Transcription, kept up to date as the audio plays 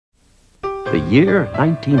The year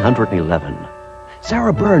 1911.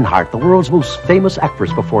 Sarah Bernhardt, the world's most famous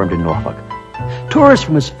actress, performed in Norfolk. Tourists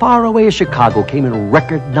from as far away as Chicago came in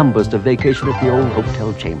record numbers to vacation at the old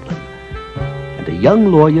Hotel Chamberlain. And a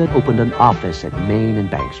young lawyer opened an office at Main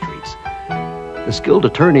and Bank Streets. The skilled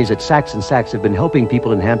attorneys at Sachs & Sachs have been helping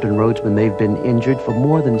people in Hampton Roads when they've been injured for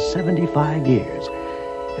more than 75 years.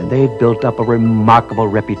 And they've built up a remarkable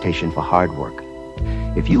reputation for hard work.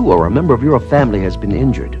 If you or a member of your family has been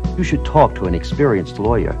injured, you should talk to an experienced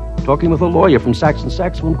lawyer. Talking with a lawyer from Sachs &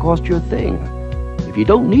 Sachs won't cost you a thing. If you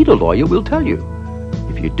don't need a lawyer, we'll tell you.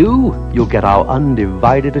 If you do, you'll get our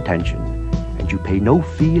undivided attention. And you pay no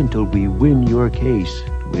fee until we win your case.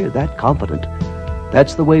 We're that confident.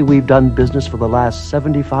 That's the way we've done business for the last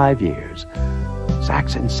 75 years.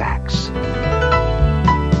 Sachs & Sachs.